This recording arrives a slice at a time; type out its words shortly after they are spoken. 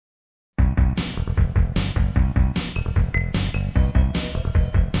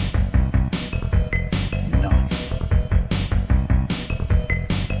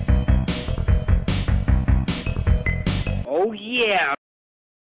yeah.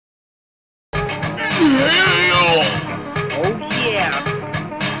 Oh yeah.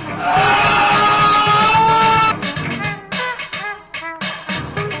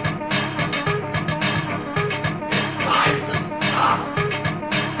 It's time to stop.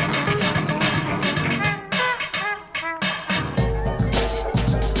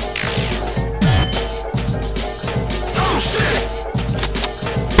 Oh shit!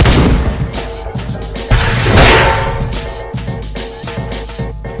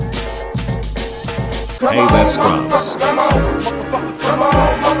 Hey there, scrubs. Come on, motherfuckers, come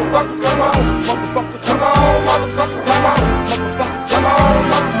on, motherfuckers, come on, motherfuckers, come on, motherfuckers, come on, motherfuckers, come on,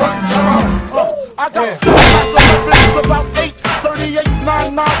 motherfuckers, come on. I got six about 8, 38s,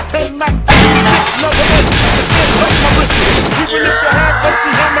 9, 9, 10, Mac, 10, another 8. Even if you have MC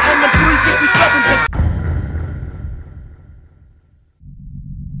Hammer and the 357 bitch.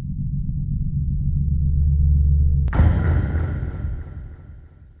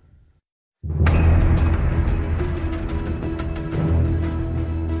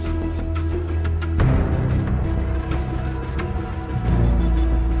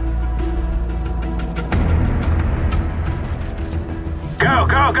 Go,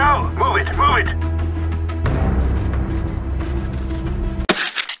 go, go! Move it, move it!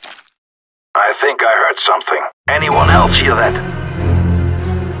 I think I heard something. Anyone else hear that?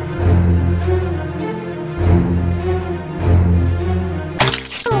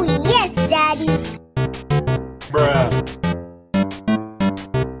 Oh, yes, Daddy. Bruh.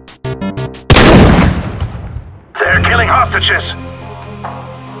 They're killing hostages!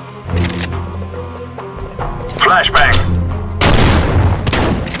 Flashbang!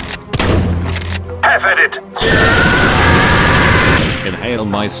 Have at it! Inhale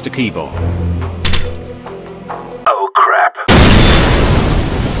my sticky bomb. Oh crap.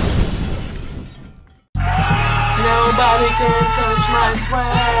 Nobody can touch my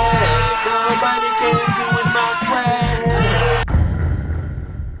swag. Nobody can do with my swag.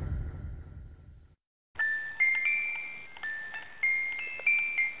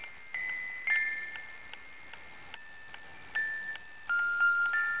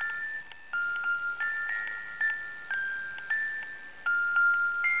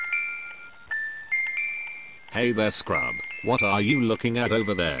 Hey there, scrub. What are you looking at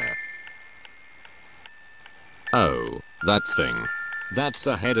over there? Oh, that thing. That's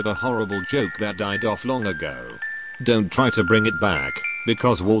the head of a horrible joke that died off long ago. Don't try to bring it back,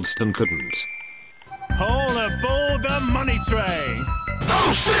 because Walston couldn't. All aboard the money train!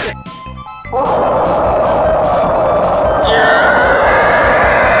 Oh shit!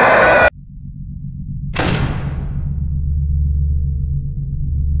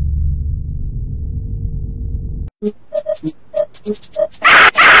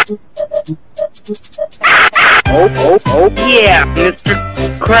 Oh yeah, Mr.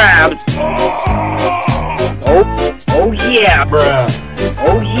 Krabs. Oh yeah. Bruh.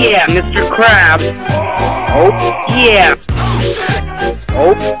 Oh yeah, Mr. Krabs. Oh yeah.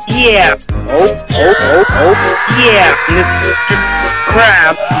 Oh yeah. Oh yeah, Mr.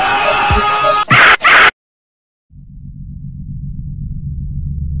 Krabs.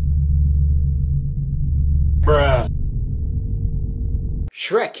 Bruh.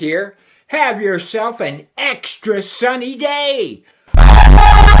 Shrek here. Have yourself an extra sunny day.